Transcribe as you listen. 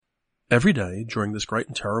Every day, during this great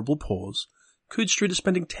and terrible pause, Coode Street is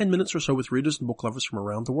spending 10 minutes or so with readers and book lovers from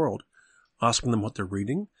around the world, asking them what they're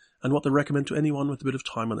reading and what they recommend to anyone with a bit of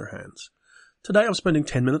time on their hands. Today I'm spending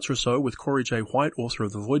 10 minutes or so with Corey J. White, author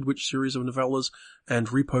of the Void Witch series of novellas and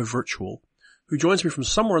Repo Virtual, who joins me from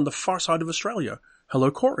somewhere on the far side of Australia.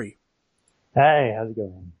 Hello, Corey. Hey, how's it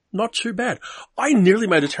going? Not too bad. I nearly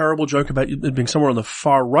made a terrible joke about you being somewhere on the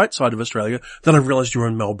far right side of Australia, then I realised you were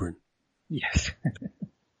in Melbourne. Yes.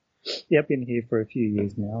 Yeah, I've been here for a few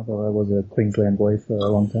years now, though I was a Queensland boy for a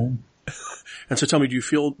long time. And so tell me, do you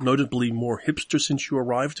feel notably more hipster since you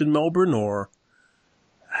arrived in Melbourne, or?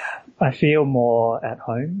 I feel more at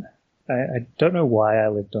home. I don't know why I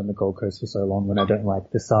lived on the Gold Coast for so long when I don't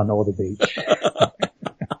like the sun or the beach.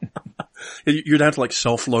 You're down to like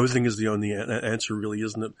self-loathing is the only answer, really,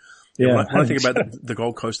 isn't it? Yeah. When I think about the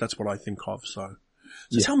Gold Coast, that's what I think of. So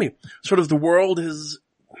Yeah. Tell me, sort of the world has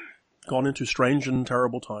gone into strange and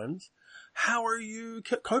terrible times. How are you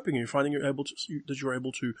coping? Are you finding you're able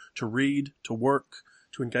to read, to work,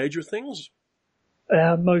 to engage with things?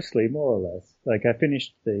 Mostly, more or less. Like, I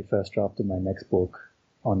finished the first draft of my next book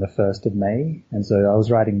on the 1st of May, and so I was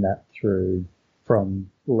writing that through from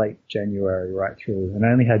late January right through, and I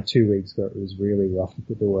only had 2 weeks where it was really rough to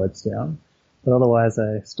put the words down. But otherwise,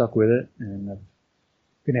 I stuck with it, and I've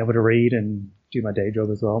been able to read and do my day job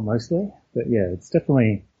as well, mostly. But yeah, it's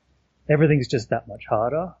definitely, everything's just that much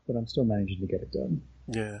harder, but I'm still managing to get it done.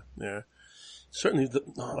 Yeah. Certainly,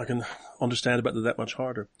 I can understand about that much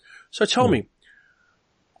harder. So tell me,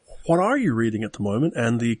 what are you reading at the moment?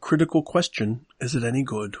 And the critical question, is it any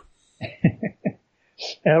good?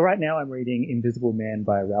 Right now I'm reading Invisible Man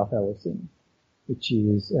by Ralph Ellison, which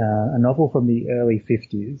is a novel from the early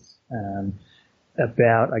 50s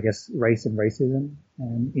about, I guess, race and racism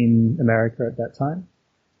in America at that time.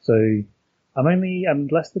 So I'm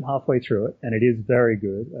less than halfway through it, and it is very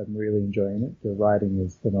good. I'm really enjoying it. The writing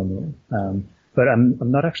is phenomenal. But I'm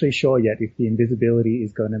not actually sure yet if the invisibility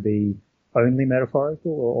is going to be only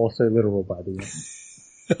metaphorical or also literal by the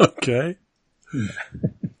end. Okay.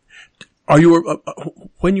 Are you,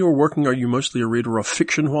 when you're working, are you mostly a reader of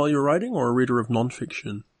fiction while you're writing, or a reader of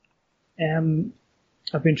non-fiction?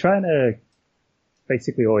 I've been trying to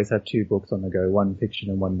basically always have 2 books on the go, one fiction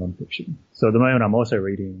and one non-fiction. So at the moment I'm also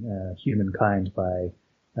reading Humankind by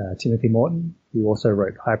Timothy Morton, who also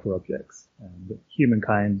wrote Hyperobjects.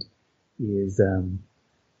 Humankind is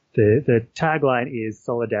the tagline is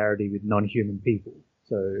solidarity with non-human people.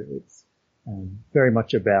 So it's very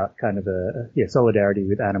much about kind of solidarity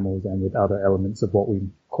with animals and with other elements of what we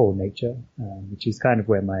call nature, which is kind of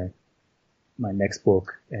where my next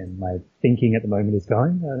book and my thinking at the moment is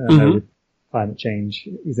going. I know with climate change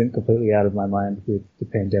isn't completely out of my mind with the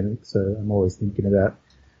pandemic, so I'm always thinking about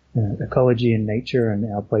ecology and nature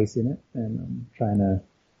and our place in it, and I'm trying to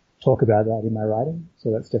talk about that in my writing.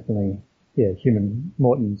 So that's definitely,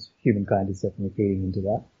 Morton's Humankind is definitely feeding into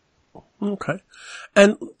that. Okay.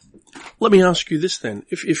 And let me ask you this then.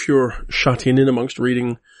 If you're shut in amongst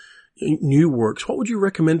reading new works, what would you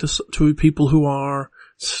recommend to people who are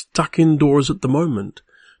stuck indoors at the moment?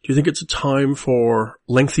 Do you think it's a time for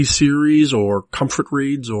lengthy series or comfort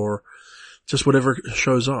reads or just whatever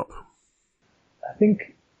shows up? I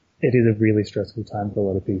think it is a really stressful time for a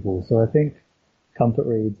lot of people. So I think comfort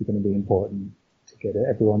reads are going to be important to get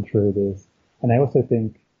everyone through this. And I also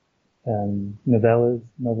think novellas,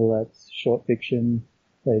 novelettes, short fiction,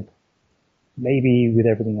 like maybe with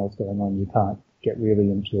everything else going on, you can't get really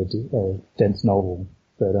into a dense novel,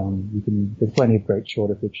 but there's plenty of great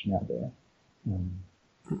shorter fiction out there.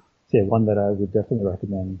 One that I would definitely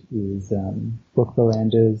recommend is Brooke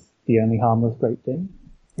Berlander's The Only Harmless Great Thing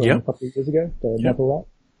from a couple of years ago, the novelette.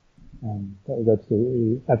 That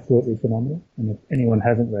was absolutely phenomenal. And if anyone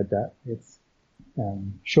hasn't read that, it's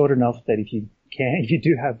short enough that if you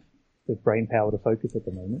do have the brain power to focus at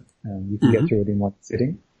the moment, you can get through it in one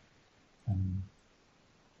sitting.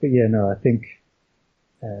 I think,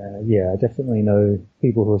 I definitely know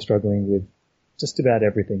people who are struggling with just about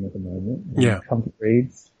everything at the moment. Comfort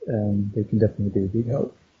reads, they can definitely be a big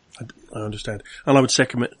help. I understand. And I would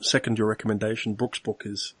second your recommendation. Brooke's book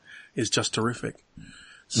is just terrific.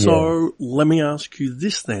 So let me ask you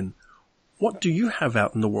this then. What do you have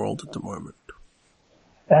out in the world at the moment?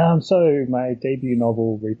 So my debut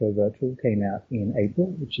novel, Repo Virtual, came out in April,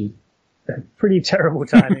 which is pretty terrible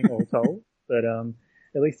timing all told, but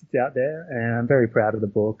at least it's out there, and I'm very proud of the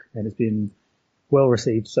book, and it's been well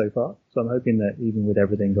received so far. So I'm hoping that even with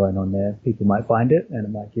everything going on there, people might find it, and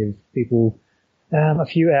it might give people a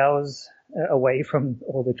few hours away from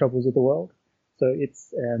all the troubles of the world. So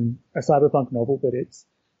it's a cyberpunk novel, but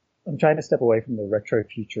I'm trying to step away from the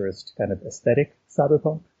retro-futurist kind of aesthetic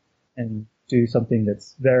cyberpunk, and do something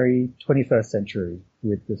that's very 21st century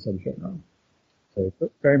with the subgenre. So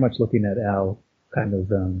very much looking at our kind of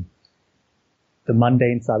the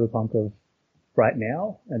mundane cyberpunk of right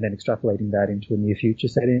now, and then extrapolating that into a near future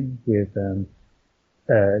setting with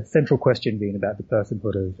a central question being about the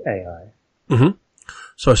personhood of AI. Mm-hmm.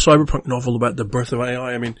 So a cyberpunk novel about the birth of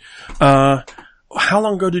AI. I mean, how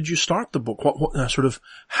long ago did you start the book? Are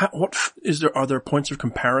there points of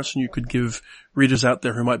comparison you could give readers out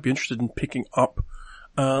there who might be interested in picking up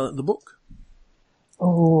the book?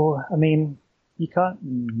 Oh, I mean, you can't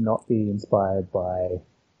not be inspired by,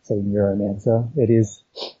 say, Neuromancer.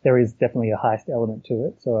 There is definitely a heist element to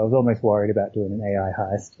it, so I was almost worried about doing an AI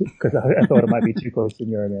heist because I thought it might be too close to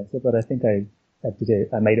Neuromancer, but I think I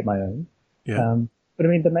made it my own. Yeah. But I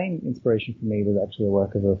mean, the main inspiration for me was actually the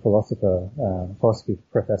work of a philosophy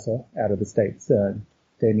professor out of the States,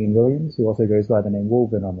 Damien Williams, who also goes by the name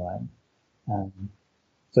Wolven online.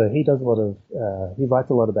 So he does he writes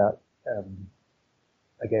a lot about,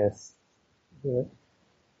 I guess,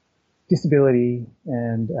 disability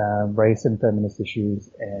and race and feminist issues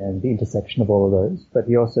and the intersection of all of those. But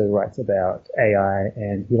he also writes about AI,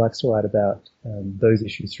 and he likes to write about those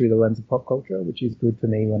issues through the lens of pop culture, which is good for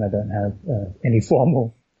me when I don't have any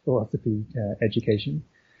formal philosophy education.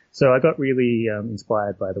 So I got really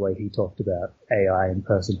inspired by the way he talked about AI and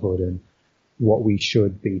personhood and what we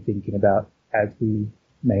should be thinking about as we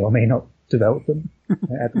may or may not develop them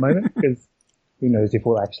at the moment, because who knows if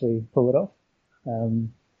we'll actually pull it off.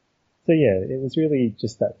 So yeah, it was really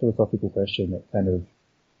just that philosophical question that kind of,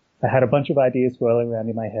 I had a bunch of ideas swirling around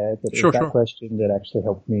in my head, but it was that question that actually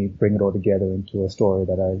helped me bring it all together into a story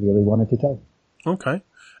that I really wanted to tell. Okay.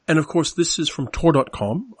 And of course this is from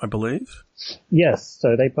Tor.com, I believe. Yes,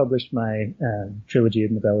 so they published my trilogy of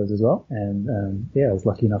novellas as well, and I was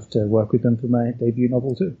lucky enough to work with them for my debut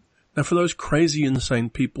novel too. Now for those crazy, insane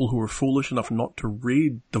people who are foolish enough not to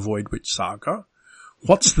read the Void Witch Saga,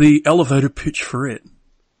 what's the elevator pitch for it?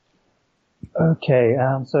 Okay,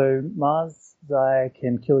 so Mars Zai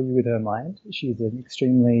can kill you with her mind. She's an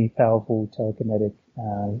extremely powerful telekinetic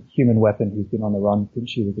human weapon who's been on the run since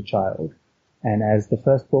she was a child. And as the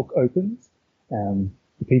first book opens,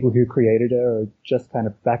 the people who created her are just kind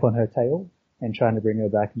of back on her tail and trying to bring her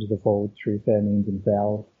back into the fold through fair means and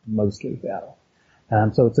foul, mostly foul.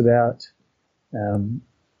 So it's about,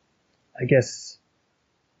 I guess,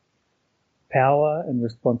 power and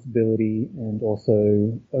responsibility, and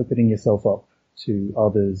also opening yourself up to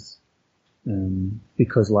others,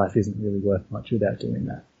 because life isn't really worth much without doing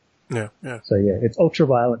that. Yeah. So yeah, it's ultra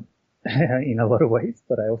violent in a lot of ways,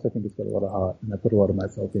 but I also think it's got a lot of heart, and I put a lot of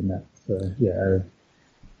myself in that. So yeah,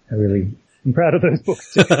 I really am proud of those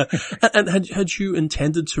books too. And had you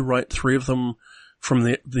intended to write 3 of them from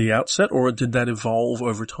the outset, or did that evolve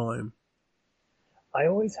over time? I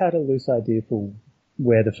always had a loose idea for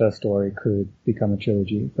where the first story could become a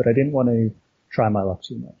trilogy, but I didn't want to try my luck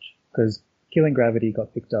too much, because Killing Gravity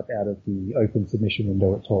got picked up out of the open submission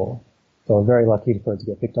window at Tor. So I was very lucky for it to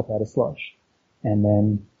get picked up out of Slush. And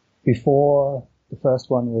then before the first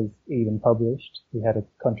one was even published, we had a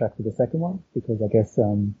contract for the second one, because I guess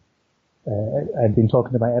I'd been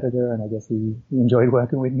talking to my editor, and I guess he enjoyed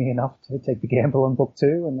working with me enough to take the gamble on book 2.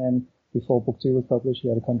 And then before book 2 was published, he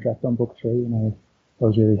had a contract on book 3, and I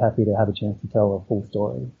was really happy to have a chance to tell a full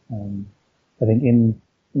story. I think in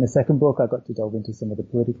the second book, I got to delve into some of the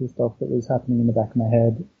political stuff that was happening in the back of my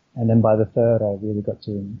head. And then by the third, I really got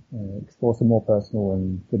to explore some more personal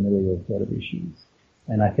and familial sort of issues.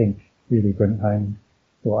 And I think really bring it home.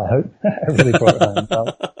 Well, I hope I really brought it home.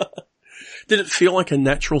 Well, did it feel like a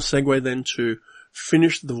natural segue then to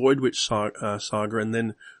finish the Void Witch saga and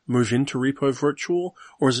then move into Repo Virtual?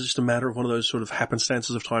 Or is it just a matter of one of those sort of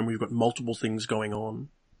happenstances of time where you've got multiple things going on?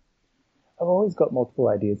 I've always got multiple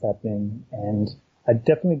ideas happening, and I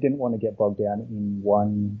definitely didn't want to get bogged down in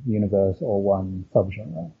one universe or one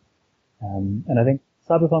subgenre. And I think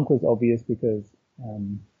cyberpunk was obvious because,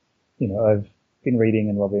 I've been reading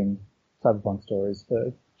and loving cyberpunk stories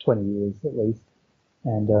for 20 years at least.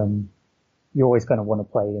 And, you always kind of want to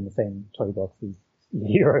play in the same toy boxes the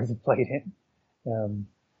heroes have played in.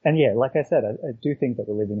 And yeah, like I said, I do think that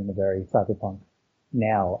we're living in a very cyberpunk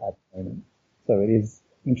now at the moment. So it is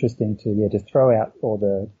interesting to, just throw out all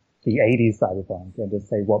the 80s cyberpunk and just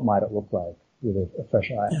say what might it look like with a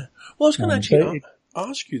fresh eye. Yeah. Well, I was going to actually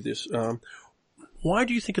ask you this. Why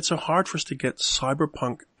do you think it's so hard for us to get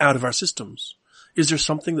cyberpunk out of our systems? Is there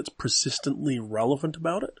something that's persistently relevant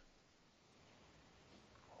about it?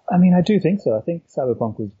 I mean, I do think so. I think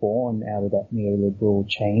cyberpunk was born out of that neoliberal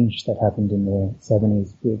change that happened in the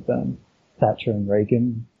 70s with Thatcher and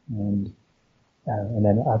Reagan, and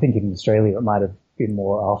then I think in Australia it might have been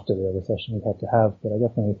more after the recession we've had to have, but I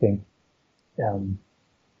definitely think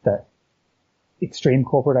that extreme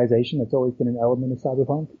corporatization that's always been an element of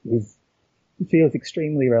cyberpunk feels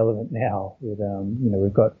extremely relevant now with,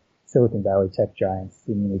 we've got Silicon Valley tech giants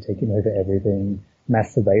seemingly taking over everything.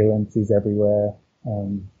 Mass surveillance is everywhere.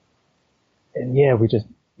 And yeah, we're just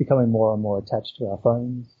becoming more and more attached to our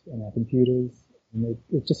phones and our computers. And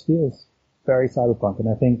it just feels very cyberpunk.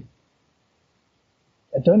 And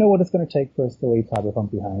I don't know what it's going to take for us to leave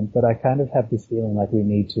cyberpunk behind, but I kind of have this feeling like we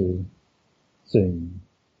need to soon.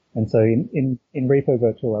 And so in Repo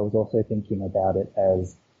Virtual, I was also thinking about it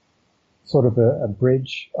as sort of a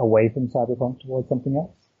bridge away from cyberpunk towards something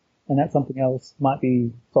else. And that something else might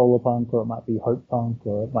be solar punk, or it might be hope punk,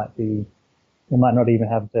 or it might not even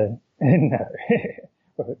have the, no.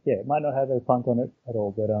 Yeah, it might not have a punk on it at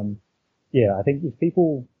all, but, yeah, I think if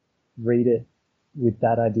people read it with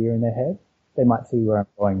that idea in their head, they might see where I'm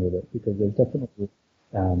going with it, because there's definitely,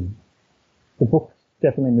 the book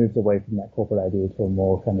definitely moves away from that corporate idea to a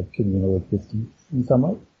more kind of communal existence in some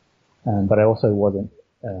ways. But I also wasn't,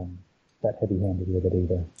 that heavy-handed with it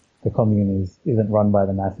either. The commune isn't run by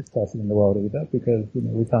the nicest person in the world either, because,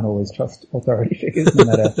 we can't always trust authority figures no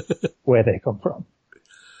matter where they come from.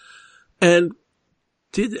 And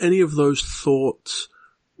did any of those thoughts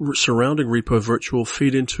surrounding Repo Virtual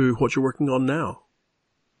feed into what you're working on now?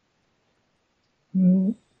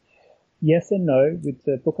 Yes and no. With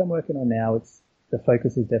the book I'm working on now, the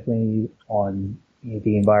focus is definitely on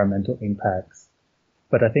the environmental impacts.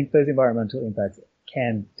 But I think those environmental impacts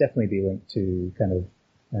can definitely be linked to kind of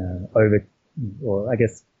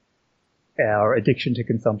our addiction to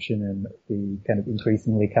consumption and the kind of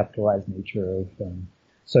increasingly capitalized nature of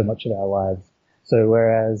so much of our lives. So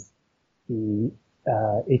whereas the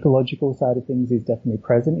ecological side of things is definitely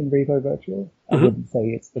present in Repo Virtual, I wouldn't say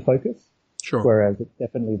it's the focus. Sure. Whereas it's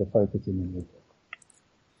definitely the focus in the new book.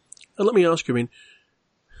 And let me ask you,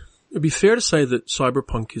 it'd be fair to say that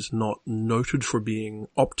cyberpunk is not noted for being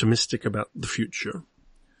optimistic about the future.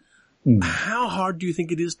 How hard do you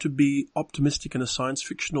think it is to be optimistic in a science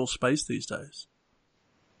fictional space these days?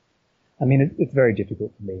 It's very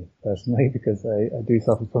difficult for me personally, because I do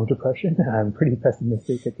suffer from depression. I'm pretty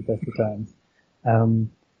pessimistic at the best of times.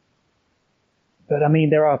 But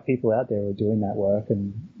there are people out there who are doing that work,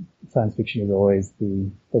 and science fiction is always the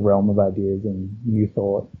realm of ideas and new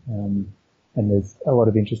thought. And there's a lot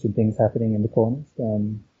of interesting things happening in the corners.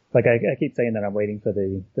 I keep saying that I'm waiting for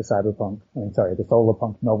the solar punk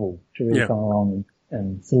novel to really come along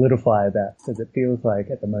and solidify that, because it feels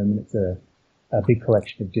like at the moment it's a big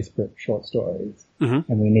collection of disparate short stories.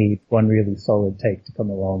 And we need one really solid take to come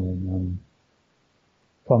along and,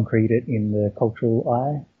 concrete it in the cultural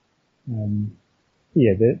eye.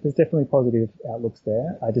 There's definitely positive outlooks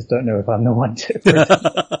there. I just don't know if I'm the one to.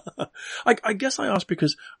 I guess I ask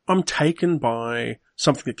because I'm taken by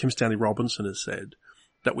something that Kim Stanley Robinson has said,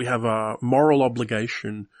 that we have a moral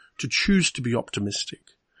obligation to choose to be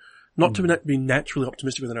optimistic. Not to be naturally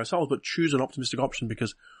optimistic within ourselves, but choose an optimistic option,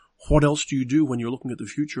 because what else do you do when you're looking at the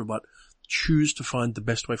future but choose to find the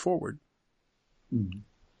best way forward?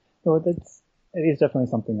 Well, it is definitely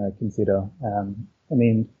something I consider.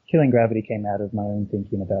 Killing Gravity came out of my own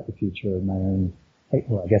thinking about the future, of my own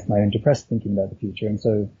depressed thinking about the future. And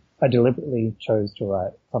so I deliberately chose to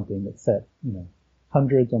write something that's set,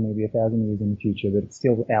 hundreds or maybe 1,000 years in the future, but it's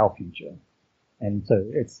still our future. And so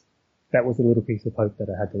that was a little piece of hope that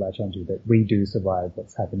I had to latch onto, that we do survive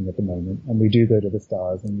what's happening at the moment, and we do go to the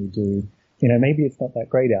stars, and we do, maybe it's not that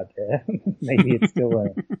great out there. Maybe it's still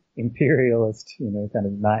an imperialist, kind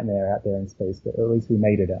of nightmare out there in space, but at least we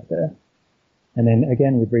made it out there. And then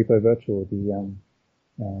again with Repo Virtual,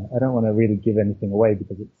 I don't want to really give anything away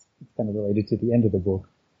because it's kind of related to the end of the book,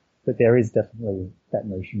 but there is definitely that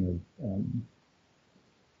notion of,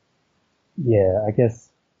 I guess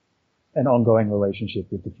an ongoing relationship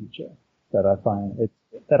with the future that I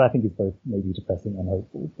think is both maybe depressing and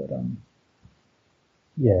hopeful. But,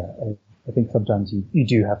 I think sometimes you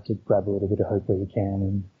do have to grab a little bit of hope where you can,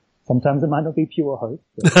 and sometimes it might not be pure hope,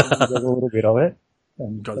 but there's a little bit of it.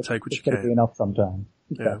 And got to take what you can. It's got to be enough sometimes.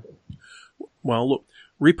 Exactly. Yeah. Well, look,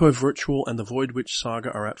 Repo Virtual and the Void Witch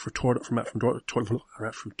Saga are out from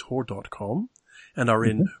Tor.com and are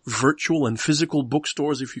in virtual and physical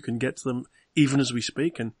bookstores if you can get to them even as we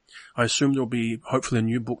speak. And I assume there'll be hopefully a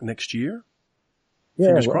new book next year. Yeah,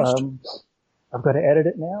 fingers crossed. I've got to edit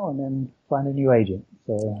it now and then find a new agent.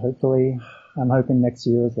 So hopefully, I'm hoping next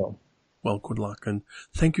year as well. Well, good luck, and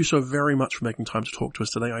thank you so very much for making time to talk to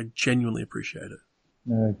us today. I genuinely appreciate it.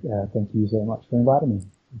 No, thank you so much for inviting me.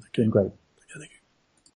 It's been great.